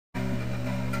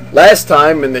Last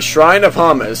time in the Shrine of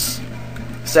Hummus,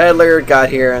 Sadler got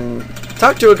here and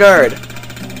talked to a guard.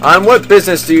 On what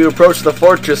business do you approach the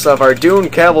fortress of our Dune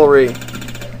cavalry?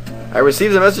 I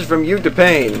received a message from Hugh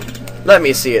Pain. Let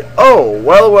me see it. Oh,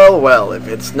 well, if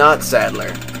it's not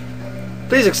Sadler.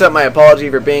 Please accept my apology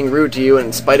for being rude to you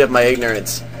in spite of my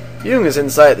ignorance. Jung is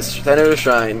inside the center of the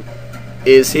shrine.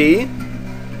 Is he?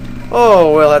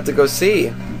 Oh, we'll have to go see.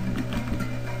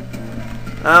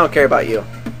 I don't care about you.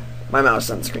 My mouse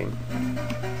on screen.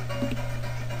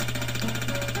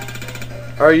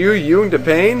 Are you Jung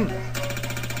Pain?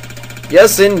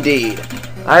 Yes, indeed.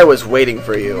 I was waiting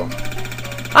for you.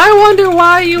 I wonder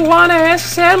why you want to ask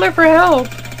Sadler for help.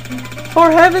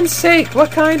 For heaven's sake, what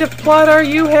kind of plot are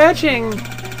you hatching?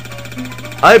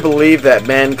 I believe that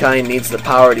mankind needs the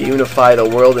power to unify the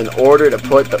world in order to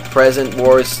put the present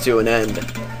wars to an end,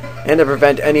 and to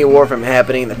prevent any war from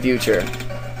happening in the future.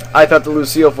 I thought the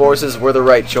Lucille forces were the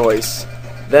right choice.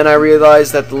 Then I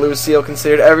realized that the Lucille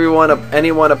considered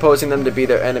anyone opposing them to be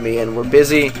their enemy, and were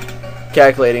busy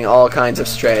calculating all kinds of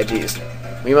strategies.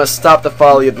 We must stop the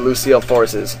folly of the Lucille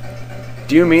forces.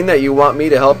 Do you mean that you want me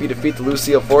to help you defeat the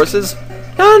Lucille forces?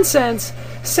 Nonsense!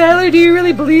 Sadler, do you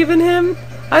really believe in him?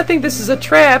 I think this is a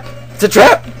trap. It's a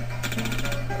trap!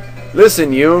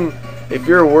 Listen, Yoon. If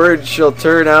your word shall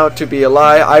turn out to be a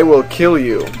lie, I will kill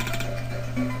you.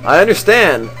 I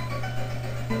understand.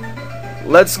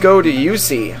 Let's go to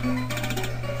Usi.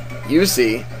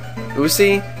 Usi?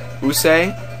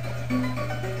 Usay?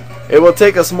 It will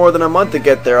take us more than a month to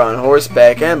get there on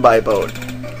horseback and by boat.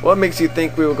 What makes you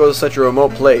think we will go to such a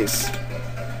remote place?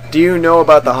 Do you know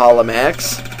about the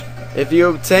Holomax? If you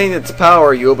obtain its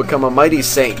power, you will become a mighty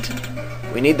saint.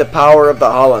 We need the power of the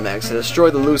Holomax to destroy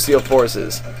the Lucille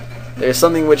forces. There is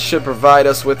something which should provide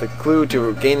us with a clue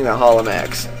to gaining the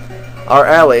Holomax. Our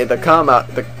ally, the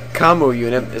Kamu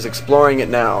unit, is exploring it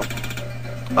now.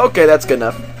 Okay, that's good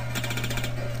enough.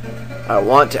 I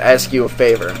want to ask you a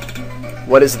favor.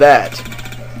 What is that?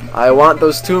 I want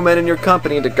those 2 men in your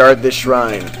company to guard this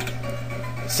shrine.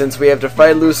 Since we have to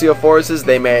fight Lucille forces,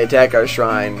 they may attack our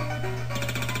shrine.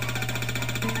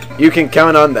 You can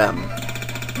count on them.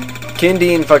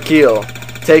 Kindi and Fakil,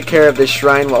 take care of this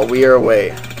shrine while we are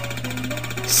away.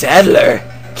 Sadler,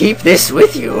 keep this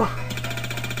with you.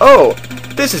 Oh,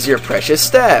 this is your precious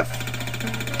staff.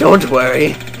 Don't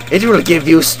worry, it will give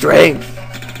you strength.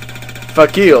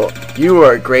 Fakil, you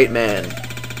are a great man.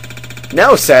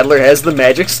 Now Sadler has the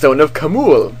magic stone of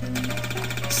Kamul.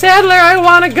 Sadler, I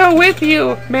want to go with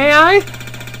you. May I?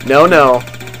 No.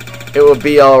 It will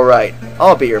be alright.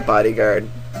 I'll be your bodyguard.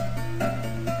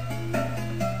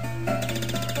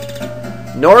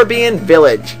 Norbian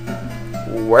Village.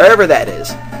 Wherever that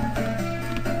is.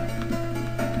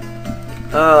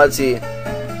 Let's see.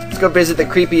 Let's go visit the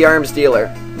creepy arms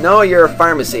dealer. No, you're a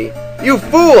pharmacy. You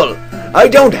fool! I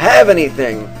don't have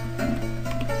anything!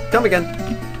 Come again.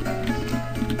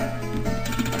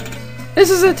 This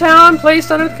is a town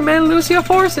placed under the command of Lucille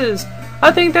forces.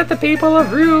 I think that the people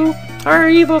of Rue are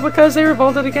evil because they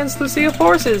revolted against Lucille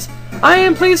forces. I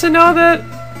am pleased to know that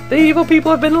the evil people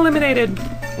have been eliminated.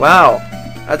 Wow.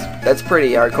 That's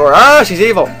pretty hardcore. Ah, she's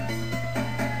evil!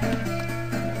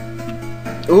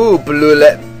 Ooh,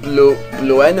 Blueno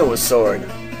sword.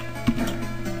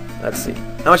 Let's see.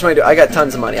 How much money do I got?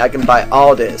 Tons of money. I can buy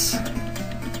all this.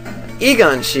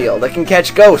 Egon shield. I can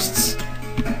catch ghosts.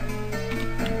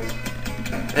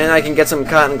 And I can get some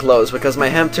cotton clothes because my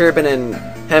hemp turban and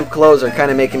hemp clothes are kind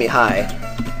of making me high.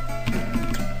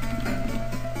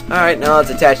 Alright, now let's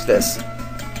attach this.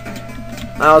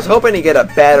 I was hoping to get a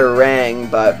batarang,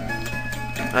 but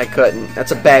I couldn't.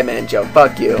 That's a Batman joke.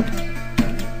 Fuck you.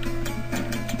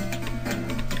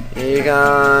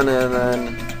 Egon, and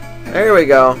then... There we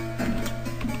go.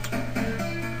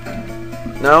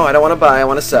 No, I don't want to buy. I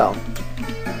want to sell.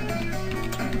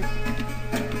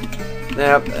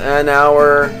 Yep, and now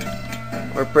we're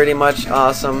pretty much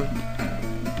awesome.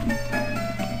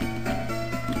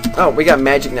 Oh, we got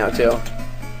magic now too.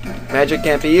 Magic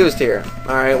can't be used here.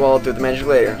 Alright, well, I'll do the magic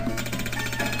later.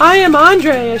 I am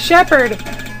Andre, a shepherd.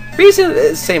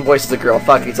 Recently, same voice as the girl.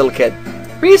 Fuck, he's a little kid.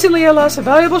 Recently, I lost a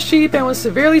valuable sheep and was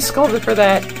severely scolded for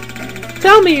that.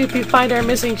 Tell me if you find our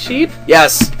missing sheep.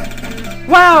 Yes.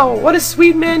 Wow, what a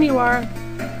sweet man you are.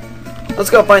 Let's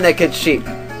go find that kid's sheep.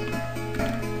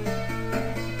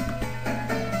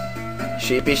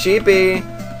 Sheepy, sheepy.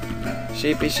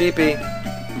 Sheepy, sheepy.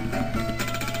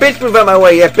 Bitch, move out my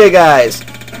way, you have big eyes.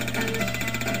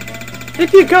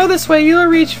 If you go this way, you'll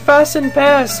reach Fasten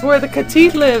Pass, where the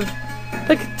Katit live.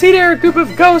 The Katit are a group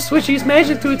of ghosts which use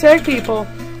magic to attack people.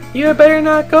 You had better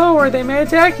not go, or they may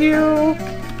attack you.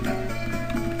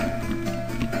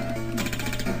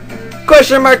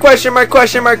 Question mark, question mark,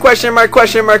 question mark, question mark,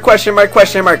 question mark, question mark,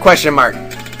 question mark, question mark.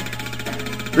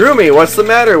 Rumi, what's the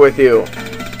matter with you?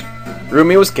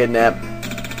 Rumi was kidnapped.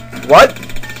 What?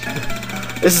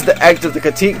 This is the act of the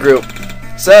Katit group.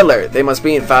 Sadler, they must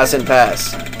be in Fasten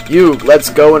Pass. You, let's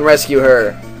go and rescue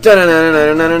her.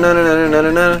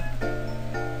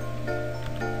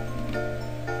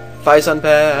 Fasten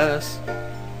Pass.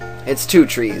 It's 2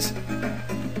 trees.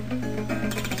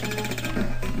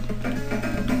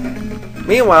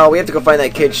 Meanwhile, we have to go find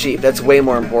that kid's sheep. That's way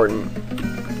more important.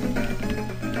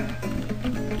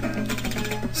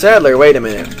 Sadler, wait a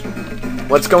minute.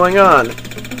 What's going on?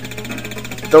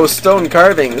 Those stone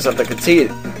carvings of the Katit,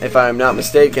 if I'm not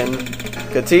mistaken.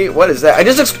 Katit? What is that? I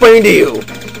just explained to you!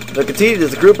 The Katit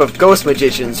is a group of ghost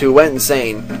magicians who went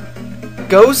insane.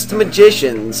 Ghost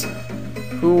magicians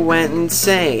who went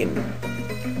insane.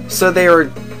 So they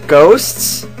were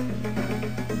ghosts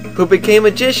who became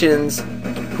magicians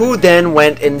who then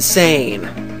went insane.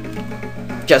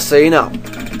 Just so you know.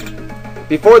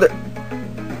 Before the...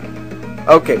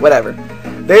 Okay, whatever.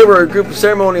 They were a group of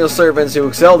ceremonial servants who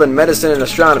excelled in medicine and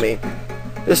astronomy.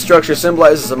 This structure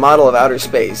symbolizes a model of outer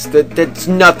space. That's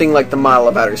nothing like the model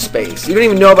of outer space. You don't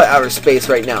even know about outer space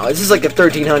right now. This is like the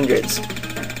 1300s.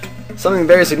 Something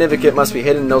very significant must be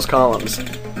hidden in those columns.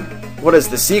 What is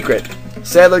the secret?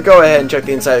 Sadler, go ahead and check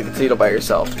the inside of the cathedral by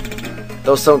yourself.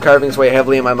 Those stone carvings weigh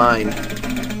heavily in my mind.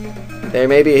 There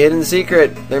may be a hidden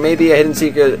secret. There may be a hidden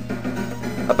secret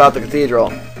about the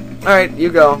cathedral. Alright, you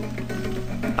go.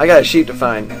 I got a sheep to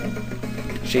find.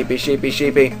 Sheepy, sheepy,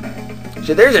 sheepy.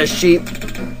 There's a sheep.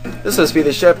 This must be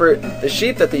the shepherd, the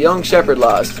sheep that the young shepherd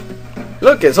lost.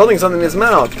 Look, it's holding something in its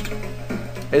mouth.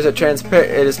 It is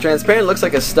transparent. Looks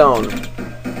like a stone.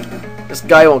 This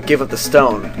guy won't give up the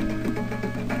stone.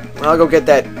 I'll go get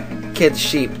that kid's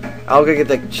sheep. I'll go get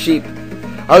the sheep.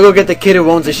 I'll go get the kid who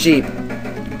owns a sheep.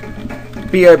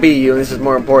 BRB, you. This is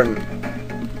more important.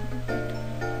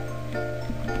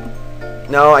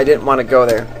 No, I didn't want to go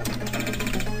there.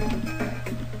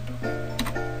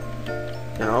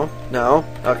 No, no.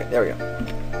 Okay, there we go.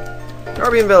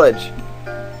 Norbian Village.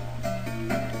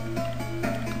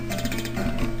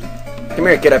 Come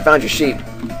here, kid. I found your sheep.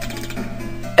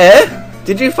 Eh?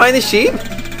 Did you find the sheep?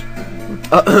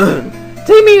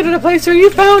 Take me to the place where you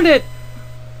found it.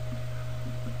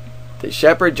 The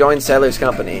shepherd joined Sadler's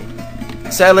company.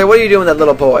 Sadler, what are you doing with that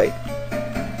little boy?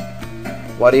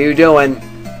 What are you doing?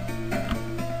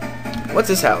 What's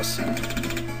this house?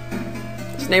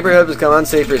 This neighborhood has become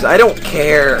unsafe for us. I don't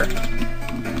care.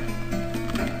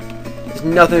 There's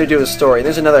nothing to do with the story.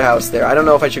 There's another house there. I don't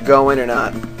know if I should go in or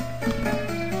not.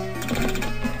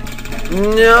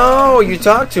 No, you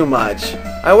talk too much.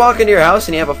 I walk into your house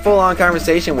and you have a full-on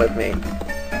conversation with me.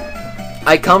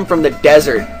 I come from the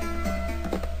desert.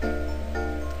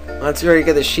 Let's hurry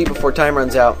get the sheep before time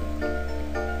runs out.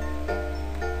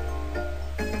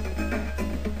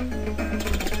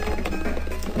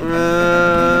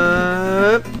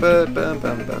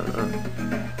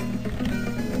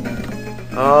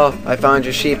 Oh, I found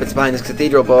your sheep. It's behind this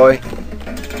cathedral, boy.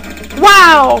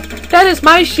 Wow! That is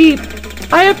my sheep.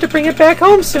 I have to bring it back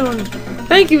home soon.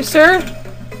 Thank you, sir.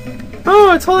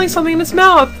 Oh, it's holding something in its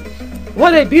mouth.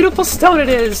 What a beautiful stone it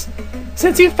is.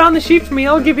 Since you found the sheep for me,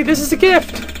 I'll give you this as a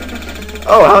gift.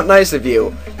 Oh, how nice of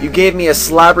you. You gave me a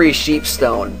slobbery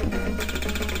sheepstone.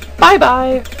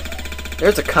 Bye-bye.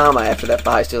 There's a comma after that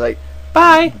bye, so like...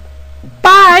 Bye.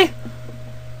 Bye!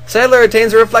 Sadler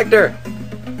attains a reflector.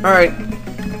 Alright.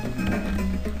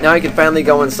 Now I can finally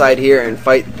go inside here and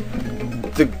fight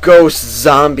the ghost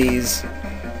zombies.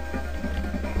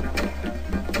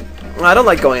 I don't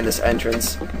like going in this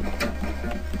entrance.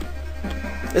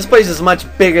 This place is much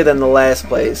bigger than the last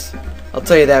place. I'll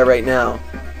tell you that right now.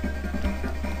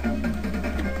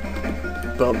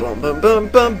 Bum bum bum bum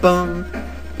bum bum.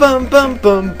 Bum bum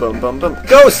bum bum bum bum.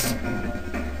 Ghost!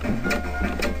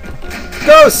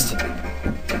 Ghost!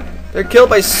 They're killed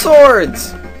by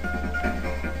swords!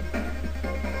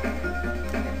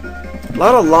 A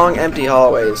lot of long, empty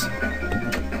hallways.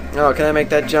 Oh, can I make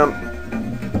that jump?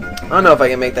 I don't know if I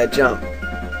can make that jump.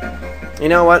 You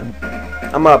know what?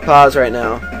 I'm gonna pause right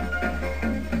now.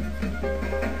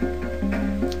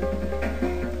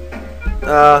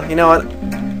 You know what?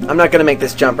 I'm not gonna make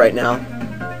this jump right now.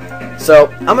 So,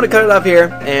 I'm gonna cut it off here,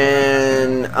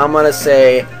 and I'm gonna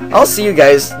say, I'll see you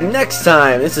guys next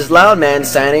time. This is Loudman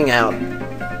signing out.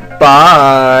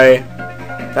 Bye!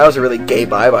 That was a really gay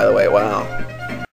bye, by the way. Wow.